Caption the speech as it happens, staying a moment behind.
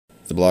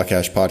The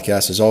Blockhash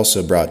podcast is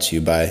also brought to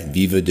you by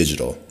Viva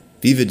Digital.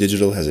 Viva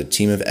Digital has a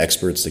team of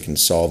experts that can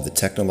solve the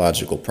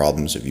technological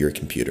problems of your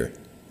computer.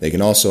 They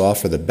can also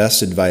offer the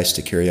best advice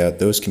to carry out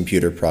those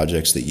computer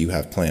projects that you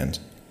have planned.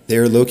 They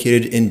are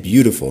located in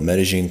beautiful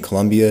Medellin,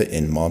 Colombia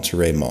in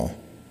Monterey Mall.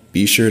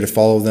 Be sure to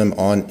follow them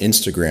on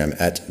Instagram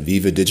at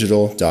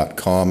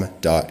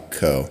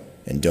vivadigital.com.co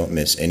and don't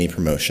miss any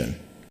promotion.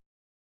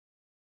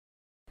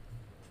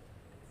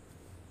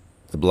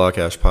 The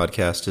Blockhash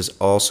podcast is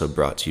also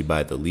brought to you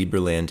by the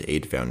Liberland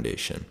Aid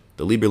Foundation.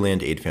 The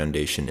Liberland Aid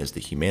Foundation is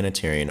the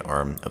humanitarian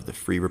arm of the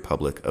Free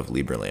Republic of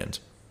Liberland,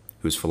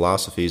 whose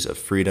philosophies of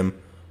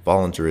freedom,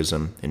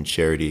 voluntarism, and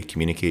charity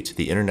communicate to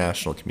the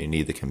international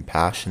community the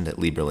compassion that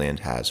Liberland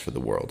has for the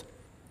world.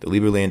 The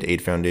Liberland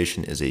Aid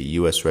Foundation is a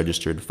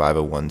U.S.-registered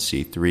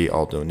 501c3.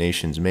 All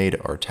donations made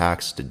are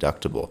tax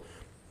deductible.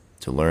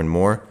 To learn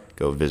more,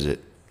 go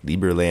visit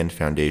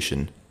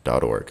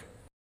liberlandfoundation.org.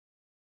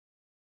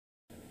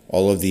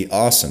 All of the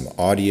awesome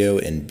audio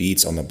and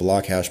beats on the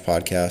Blockhash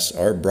podcast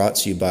are brought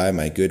to you by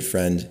my good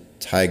friend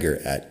Tiger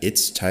at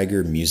It's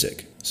Tiger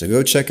Music. So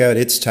go check out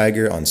It's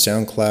Tiger on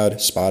SoundCloud,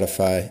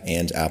 Spotify,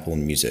 and Apple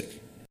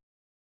Music.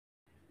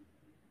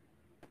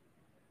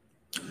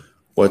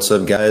 What's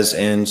up, guys?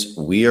 And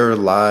we are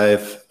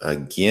live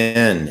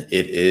again.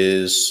 It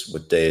is,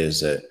 what day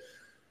is it?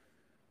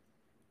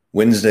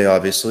 Wednesday,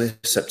 obviously,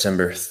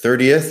 September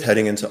 30th,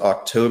 heading into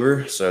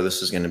October. So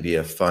this is going to be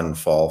a fun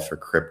fall for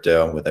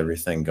crypto with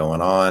everything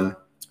going on.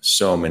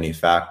 So many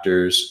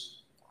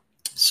factors.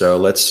 So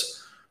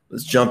let's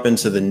jump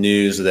into the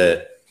news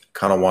that I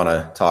kind of want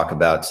to talk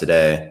about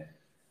today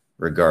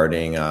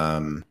regarding,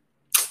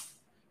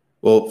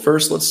 well,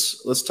 first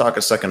let's talk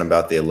a second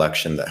about the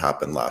election that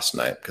happened last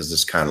night, because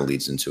this kind of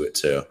leads into it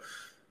too.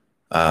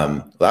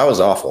 That was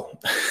awful.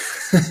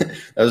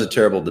 That was a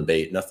terrible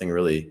debate. Nothing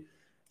really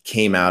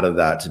came out of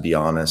that, to be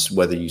honest.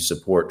 Whether you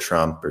support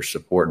Trump or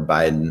support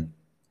Biden,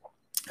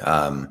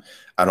 I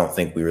don't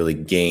think we really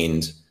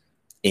gained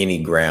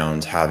any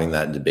ground having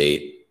that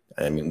debate.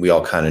 I mean, we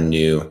all kind of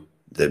knew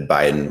that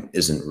Biden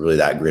isn't really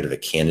that great of a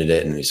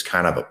candidate, and he's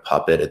kind of a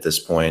puppet at this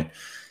point.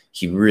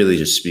 He really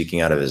just speaking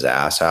out of his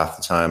ass half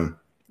the time.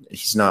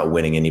 He's not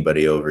winning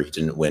anybody over. He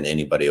didn't win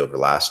anybody over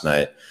last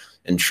night.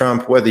 And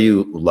Trump, whether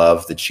you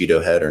love the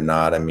Cheeto head or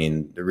not, I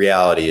mean, the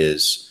reality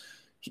is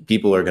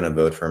people are going to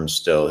vote for him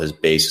still. His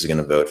base is going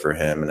to vote for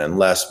him. And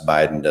unless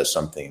Biden does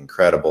something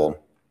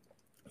incredible,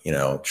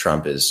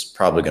 Trump is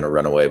probably going to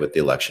run away with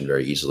the election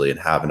very easily and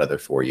have another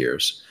 4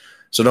 years.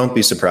 So don't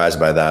be surprised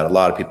by that. A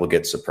lot of people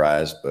get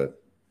surprised, but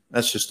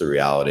that's just the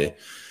reality.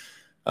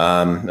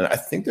 And I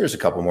think there's a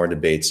couple more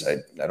debates. I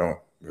don't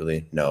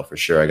really know for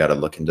sure. I got to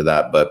look into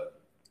that. But,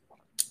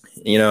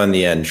 in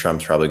the end,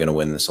 Trump's probably going to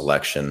win this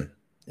election.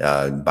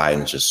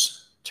 Biden's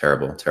just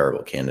terrible,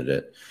 terrible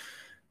candidate.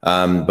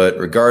 But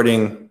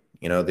regarding,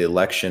 the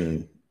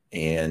election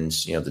and,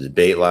 the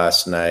debate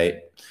last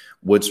night,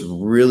 what's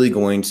really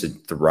going to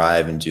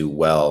thrive and do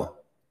well,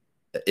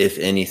 if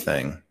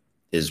anything,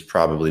 is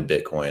probably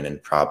Bitcoin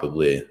and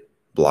probably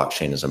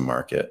blockchain as a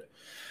market.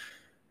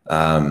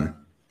 And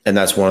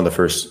that's one of the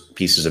first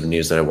pieces of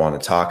news that I want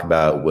to talk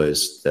about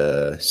was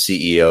the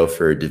CEO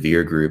for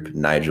DeVere Group,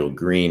 Nigel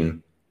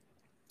Green,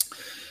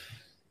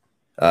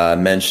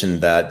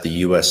 mentioned that the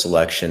U.S.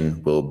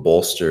 election will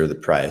bolster the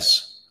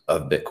price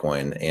of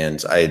Bitcoin.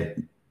 And I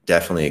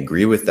definitely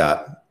agree with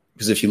that,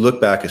 because if you look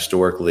back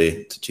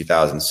historically to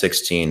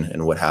 2016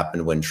 and what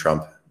happened when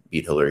Trump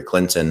beat Hillary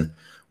Clinton,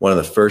 one of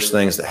the first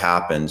things that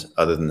happened,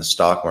 other than the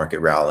stock market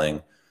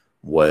rallying,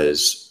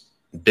 was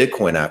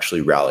Bitcoin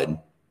actually rallied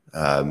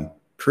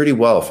pretty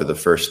well for the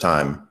first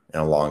time in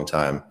a long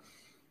time.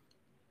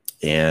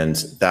 And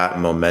that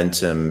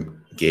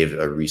momentum gave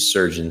a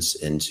resurgence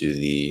into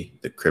the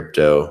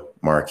crypto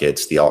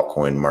markets, the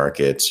altcoin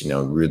markets,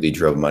 really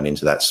drove money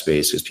into that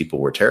space because people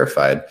were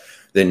terrified.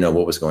 They didn't know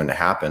what was going to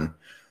happen.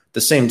 At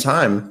the same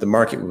time, the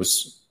market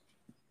was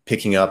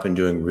picking up and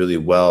doing really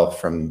well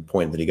from the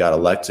point that he got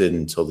elected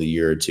until the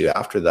year or two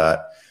after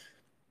that.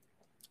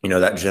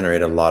 That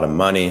generated a lot of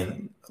money,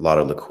 a lot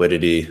of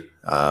liquidity,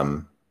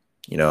 and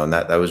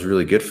that was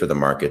really good for the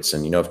markets.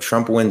 And, if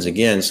Trump wins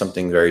again,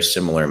 something very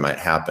similar might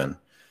happen.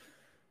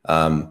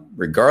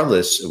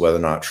 Regardless of whether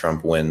or not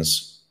Trump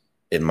wins,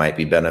 it might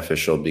be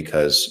beneficial,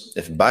 because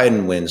if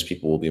Biden wins,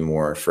 people will be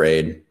more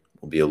afraid,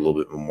 will be a little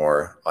bit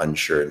more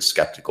unsure and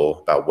skeptical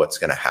about what's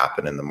going to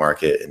happen in the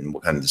market and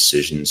what kind of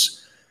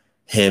decisions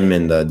him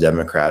and the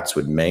Democrats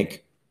would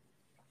make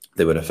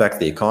that would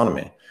affect the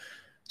economy.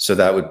 So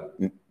that would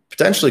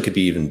potentially could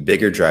be even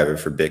bigger driver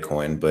for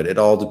Bitcoin, but it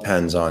all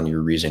depends on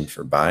your reason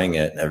for buying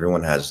it.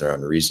 Everyone has their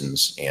own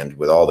reasons. And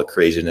with all the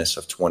craziness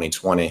of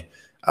 2020,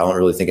 I don't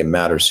really think it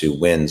matters who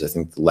wins. I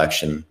think the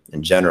election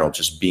in general,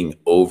 just being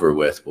over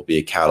with, will be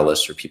a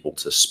catalyst for people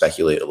to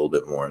speculate a little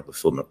bit more.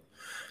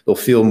 They'll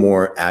feel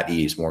more at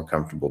ease, more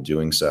comfortable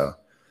doing so.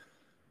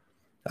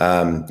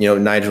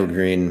 Nigel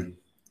Green,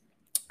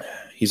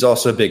 he's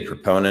also a big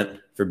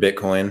proponent for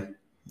Bitcoin.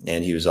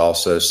 And he was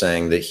also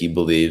saying that he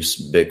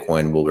believes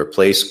Bitcoin will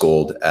replace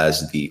gold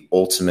as the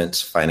ultimate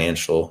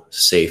financial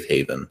safe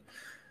haven.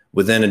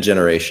 within a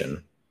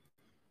generation.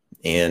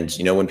 And,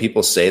 when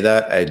people say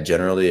that, I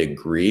generally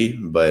agree,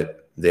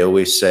 but they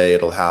always say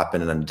it'll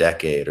happen in a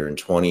decade or in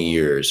 20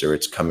 years, or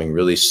it's coming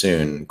really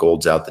soon,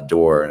 gold's out the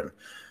door. And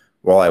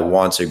while I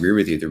want to agree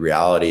with you, the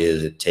reality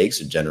is it takes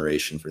a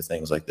generation for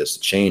things like this to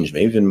change,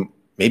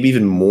 maybe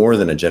even more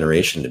than a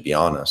generation, to be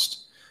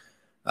honest.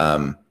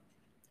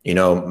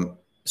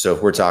 So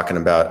if we're talking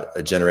about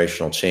a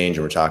generational change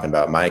and we're talking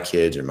about my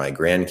kids or my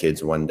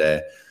grandkids one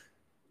day,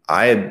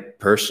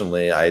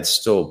 I'd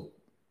still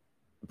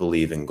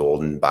believe in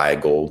gold and buy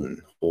gold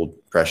and hold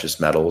precious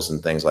metals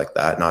and things like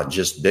that, not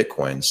just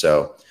Bitcoin.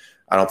 So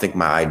I don't think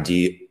my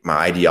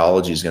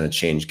ideology is going to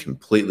change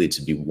completely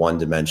to be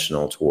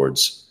one-dimensional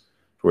towards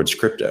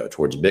crypto,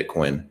 towards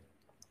Bitcoin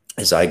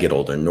as I get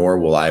older, nor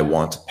will I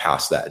want to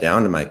pass that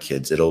down to my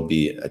kids. It'll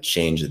be a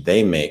change that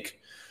they make,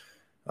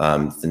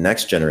 the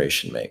next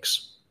generation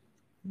makes.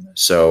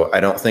 So I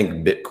don't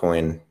think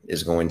Bitcoin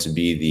is going to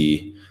be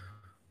the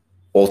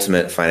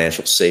ultimate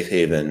financial safe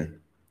haven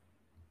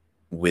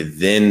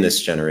within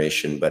this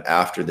generation, but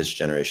after this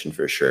generation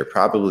for sure,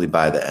 probably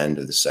by the end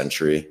of the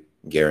century,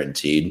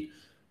 guaranteed.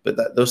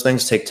 But those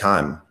things take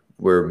time.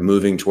 We're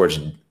moving towards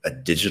a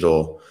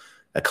digital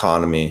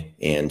economy,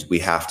 and we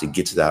have to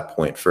get to that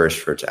point first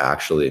for it to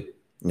actually,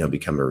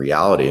 become a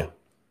reality.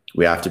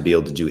 We have to be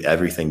able to do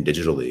everything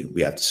digitally.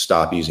 We have to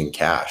stop using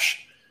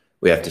cash.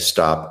 We have to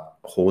stop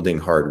holding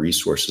hard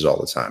resources all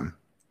the time.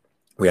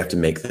 We have to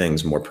make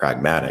things more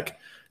pragmatic,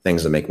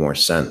 things that make more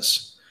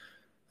sense,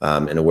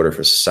 in order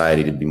for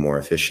society to be more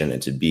efficient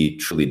and to be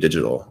truly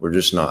digital. We're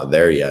just not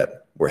there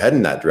yet. We're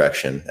heading that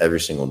direction every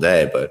single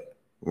day, but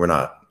we're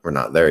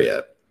not there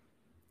yet.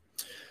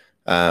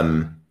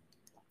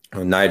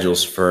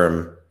 Nigel's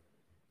firm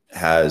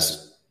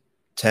has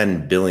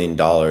 $10 billion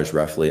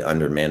roughly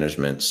under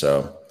management.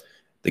 So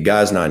the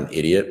guy's not an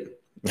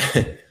idiot.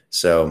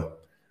 So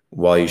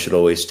while you should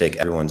always take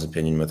everyone's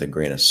opinion with a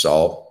grain of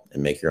salt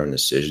and make your own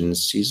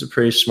decisions, he's a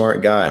pretty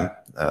smart guy,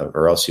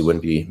 or else he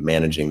wouldn't be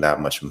managing that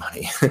much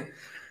money.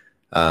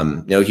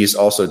 He's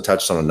also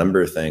touched on a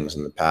number of things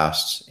in the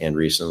past and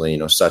recently,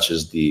 such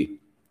as the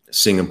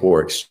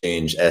Singapore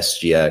Exchange,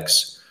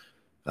 SGX,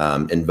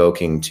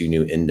 invoking 2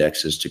 new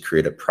indexes to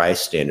create a price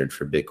standard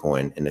for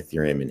Bitcoin and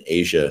Ethereum in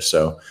Asia.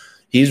 So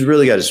he's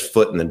really got his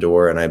foot in the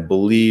door. And I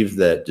believe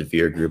that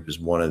DeVere Group is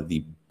one of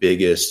the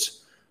biggest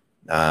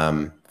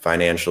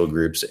financial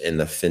groups in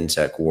the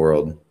fintech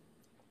world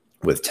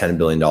with $10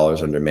 billion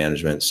under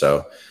management.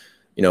 So,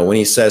 when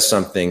he says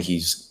something,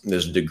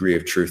 there's a degree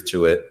of truth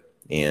to it,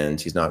 and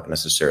he's not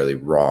necessarily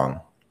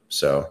wrong.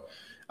 So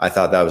I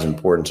thought that was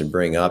important to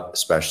bring up,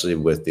 especially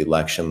with the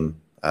election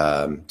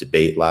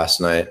debate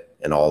last night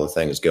and all the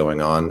things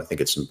going on. I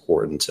think it's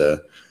important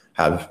to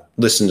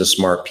listen to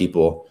smart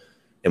people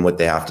and what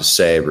they have to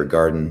say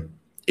regarding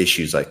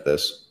issues like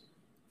this.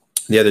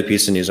 The other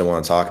piece of news I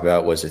want to talk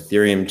about was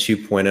Ethereum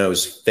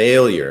 2.0's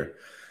failure.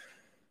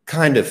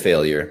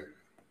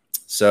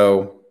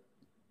 So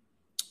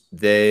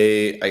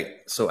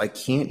I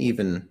can't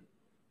even,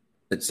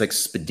 it's like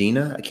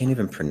Spadina. I can't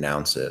even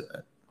pronounce it.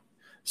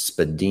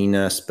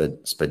 Spadina,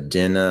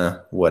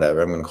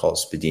 whatever. I'm going to call it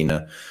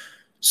Spadina.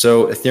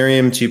 So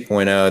Ethereum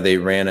 2.0, they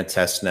ran a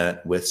test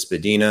net with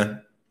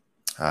Spadina,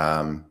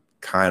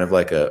 kind of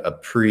like a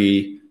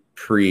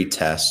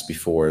pre-test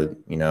before,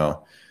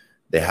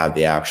 they have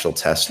the actual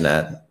test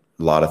net.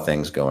 A lot of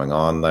things going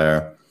on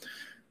there.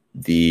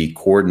 The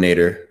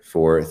coordinator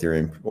for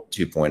Ethereum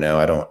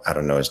 2.0, I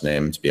don't know his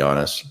name, to be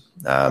honest.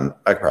 I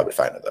could probably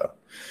find it though.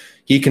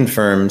 He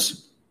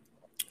confirms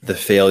the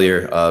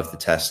failure of the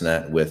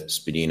testnet with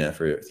Spadina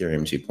for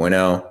Ethereum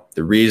 2.0.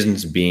 The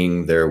reasons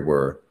being there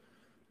were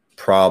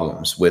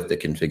problems with the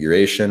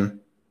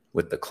configuration,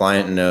 with the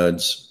client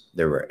nodes.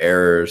 There were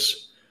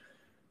errors.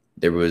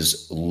 There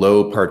was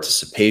low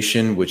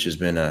participation, which has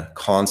been a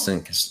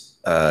constant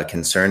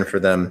concern for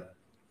them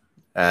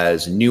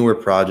as newer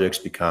projects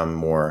become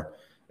more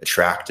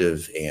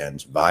attractive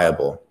and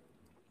viable.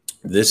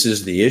 This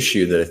is the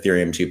issue that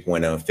Ethereum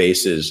 2.0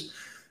 faces,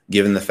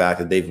 given the fact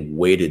that they've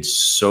waited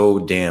so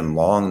damn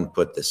long to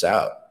put this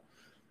out.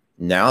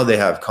 Now they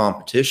have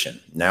competition.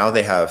 Now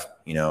they have,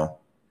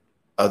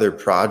 other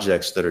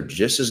projects that are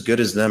just as good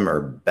as them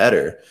or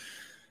better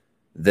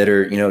that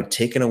are,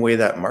 taking away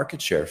that market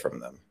share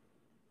from them.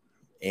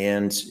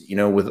 And,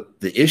 with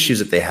the issues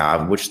that they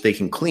have, which they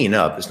can clean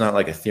up, it's not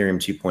like Ethereum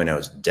 2.0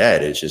 is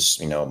dead. It's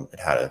just, it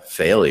had a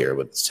failure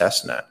with its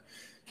testnet.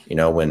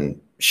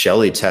 When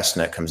Shelley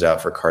testnet comes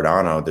out for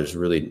Cardano, there's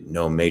really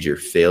no major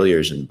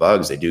failures and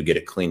bugs. They do get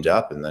it cleaned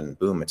up, and then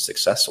boom, it's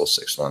successful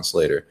 6 months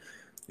later.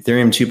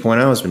 Ethereum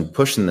 2.0 has been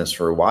pushing this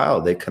for a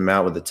while. They come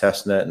out with the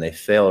testnet and they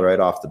fail right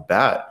off the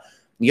bat.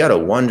 You got to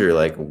wonder,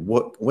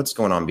 what's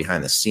going on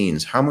behind the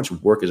scenes? How much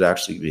work is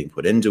actually being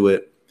put into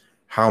it?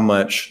 How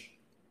much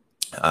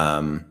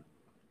are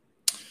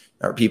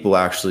people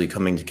actually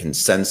coming to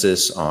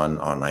consensus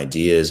on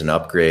ideas and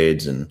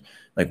upgrades, and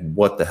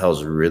what the hell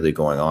is really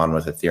going on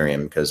with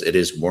Ethereum? Because it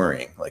is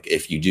worrying.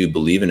 If you do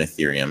believe in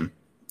Ethereum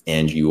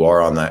and you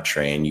are on that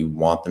train, you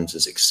want them to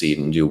succeed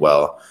and do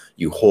well,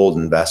 you hold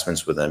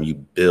investments with them, you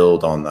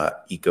build on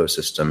that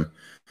ecosystem,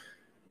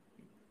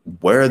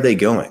 where are they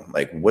going?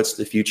 Like, what's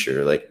the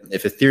future? Like,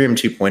 if Ethereum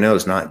 2.0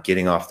 is not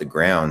getting off the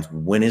ground,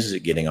 when is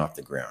it getting off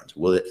the ground?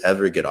 Will it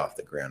ever get off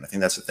the ground? I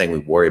think that's the thing we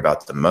worry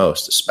about the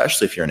most,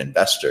 especially if you're an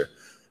investor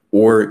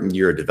or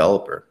you're a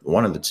developer,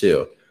 one of the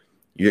two.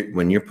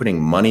 When you're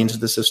putting money into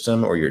the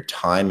system or your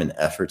time and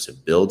effort to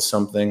build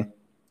something,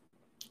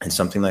 and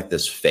something like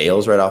this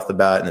fails right off the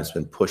bat and it's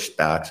been pushed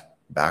back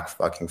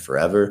fucking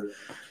forever,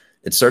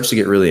 it starts to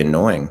get really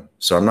annoying.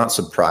 So I'm not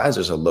surprised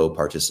there's a low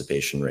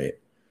participation rate.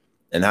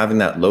 And having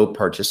that low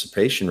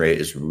participation rate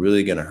is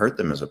really going to hurt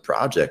them as a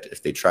project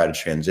if they try to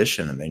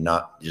transition and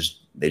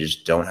they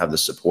just don't have the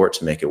support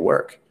to make it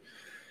work.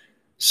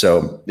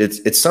 So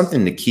it's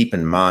something to keep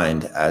in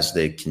mind as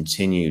they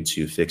continue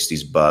to fix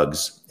these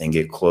bugs and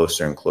get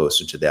closer and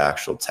closer to the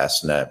actual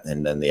test net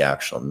and then the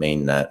actual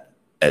main net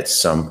at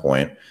some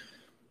point.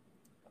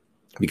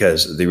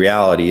 Because the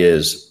reality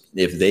is,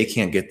 if they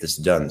can't get this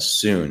done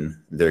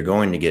soon, they're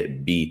going to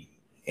get beat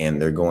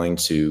and they're going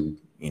to,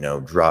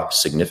 drop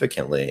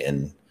significantly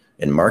in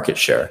market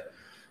share.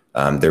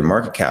 Their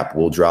market cap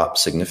will drop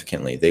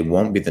significantly. They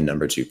won't be the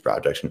number 2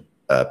 project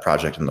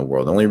in the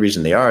world. The only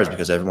reason they are is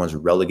because everyone's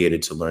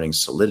relegated to learning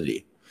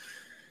Solidity.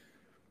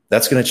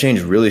 That's going to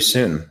change really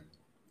soon.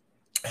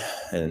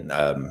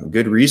 And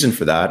good reason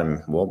for that.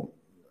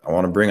 I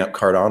want to bring up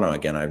Cardano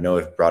again. I know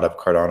I've brought up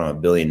Cardano a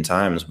billion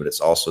times, but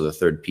it's also the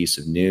third piece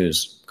of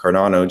news.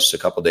 Cardano just a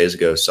couple of days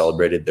ago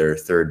celebrated their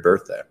third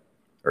birthday,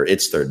 or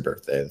its third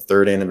birthday, the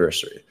third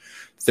anniversary,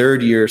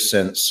 3rd year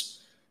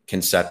since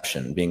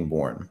conception, being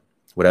born,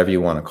 whatever you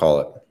want to call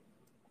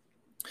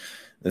it.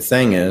 The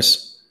thing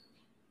is,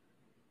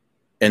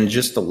 in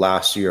just the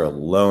last year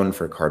alone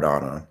for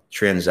Cardano,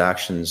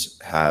 transactions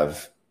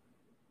have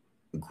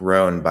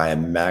grown by a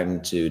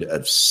magnitude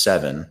of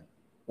 7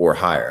 or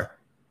higher.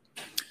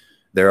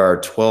 There are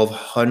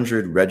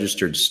 1,200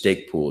 registered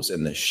stake pools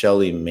and the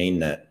Shelley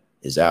mainnet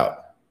is out.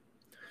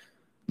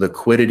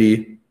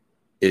 Liquidity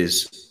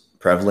is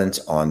prevalent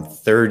on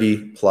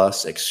 30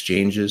 plus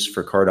exchanges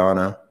for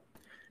Cardano.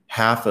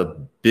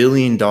 $500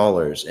 million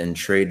in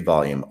trade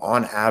volume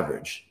on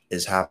average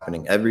is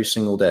happening every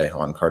single day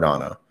on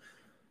Cardano.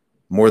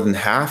 More than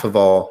half of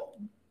all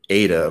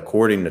ADA,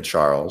 according to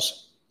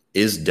Charles,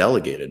 is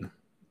delegated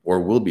or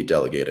will be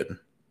delegated,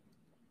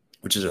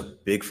 which is a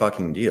big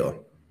fucking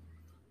deal.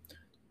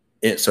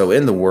 So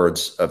in the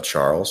words of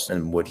Charles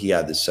and what he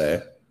had to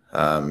say,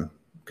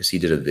 because he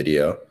did a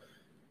video,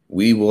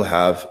 we will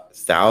have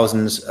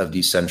thousands of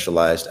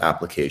decentralized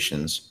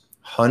applications,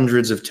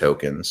 hundreds of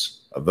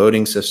tokens, a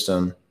voting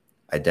system,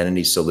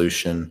 identity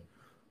solution,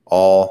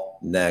 all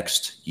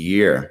next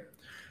year.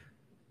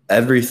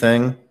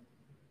 Everything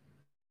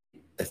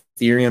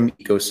Ethereum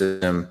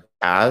ecosystem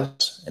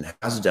has and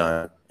has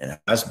done and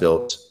has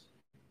built,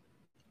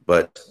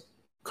 but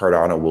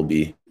Cardano will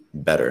be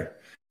better.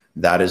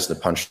 That is the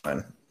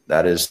punchline.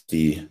 That is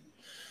the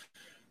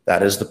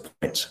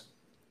point.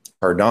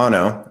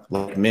 Cardano,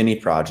 like many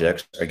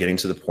projects, are getting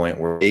to the point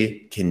where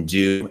they can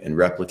do and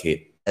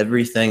replicate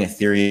everything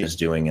Ethereum is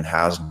doing and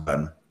has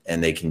done,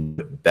 and they can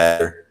do it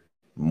better,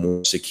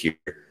 more secure,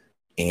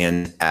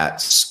 and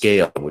at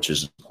scale, which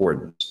is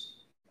important.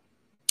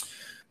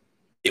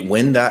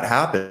 When that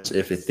happens,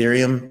 if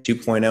Ethereum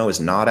 2.0 is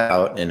not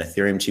out and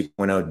Ethereum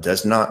 2.0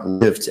 does not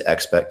live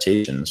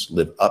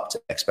up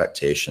to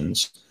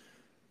expectations,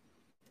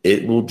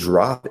 it will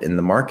drop in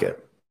the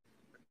market.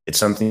 It's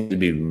something to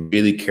be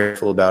really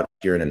careful about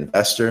if you're an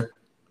investor,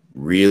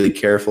 really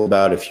careful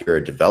about if you're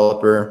a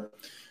developer,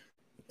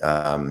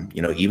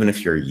 even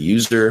if you're a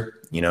user.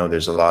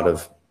 There's a lot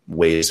of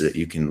ways that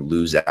you can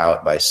lose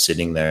out by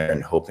sitting there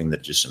and hoping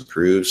that it just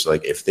improves.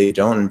 Like, if they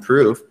don't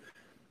improve,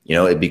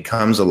 it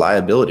becomes a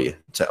liability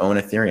to own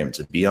Ethereum,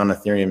 to be on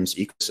Ethereum's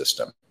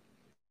ecosystem.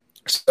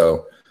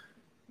 So,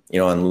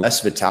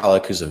 unless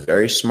Vitalik, who's a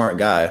very smart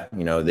guy,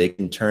 they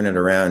can turn it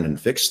around and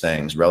fix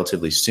things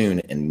relatively soon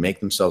and make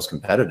themselves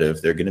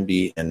competitive, they're going to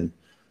be in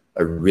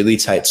a really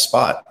tight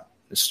spot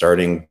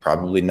starting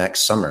probably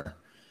next summer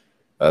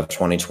of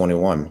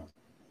 2021.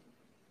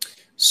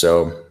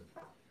 So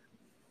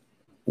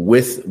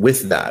with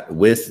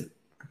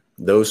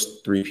those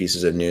 3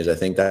 pieces of news, I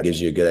think that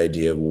gives you a good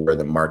idea of where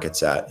the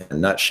market's at in a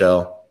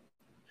nutshell.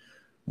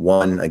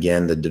 One,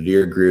 again, the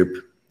DeVere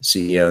Group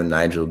CEO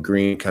Nigel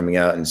Green coming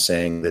out and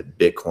saying that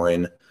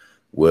Bitcoin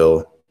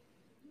will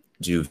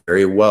do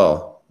very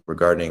well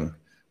regarding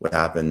what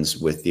happens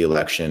with the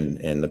election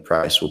and the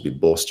price will be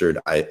bolstered.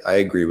 I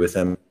agree with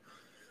him.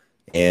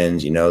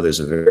 And, there's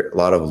a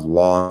lot of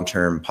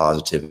long-term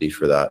positivity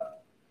for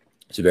that.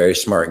 He's a very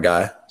smart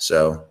guy.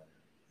 So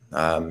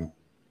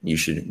you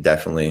should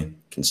definitely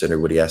consider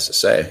what he has to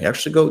say.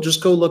 Actually,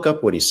 go look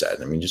up what he said.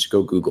 Just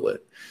go Google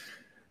it.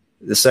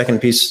 The second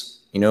piece,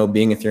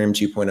 being Ethereum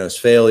 2.0's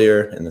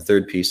failure, and the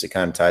third piece that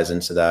kind of ties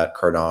into that,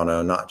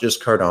 Cardano, not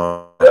just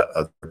Cardano, but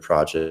other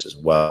projects as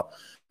well.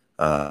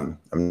 I'm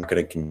not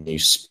going to continue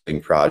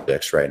spinning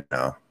projects right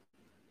now,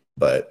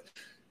 but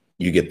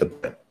you get the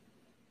point.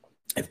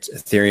 if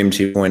Ethereum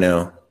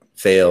 2.0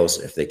 fails,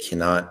 if they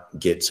cannot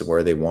get to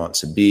where they want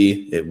to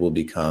be, it will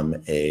become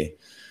a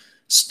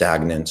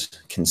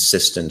stagnant,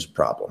 consistent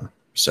problem.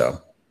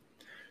 So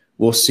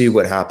we'll see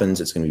what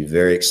happens. It's going to be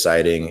very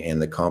exciting,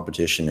 and the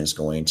competition is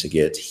going to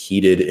get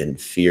heated and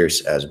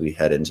fierce as we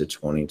head into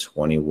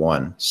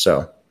 2021.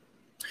 So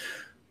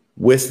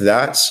with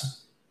that,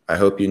 I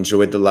hope you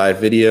enjoyed the live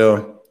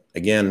video.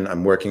 Again,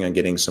 I'm working on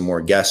getting some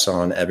more guests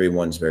on.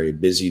 Everyone's very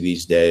busy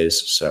these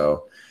days,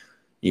 so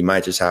you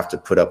might just have to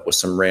put up with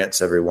some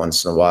rants every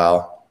once in a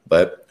while,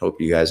 but hope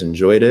you guys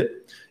enjoyed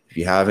it. If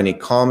you have any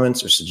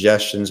comments or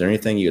suggestions or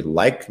anything you'd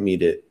like me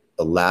to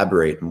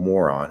elaborate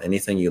more on,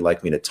 anything you'd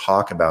like me to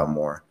talk about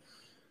more,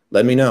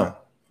 let me know.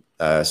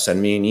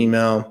 Send me an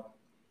email,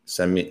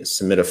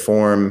 submit a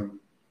form,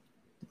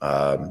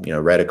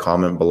 write a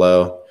comment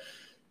below,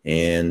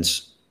 and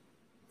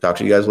talk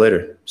to you guys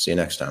later. See you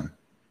next time.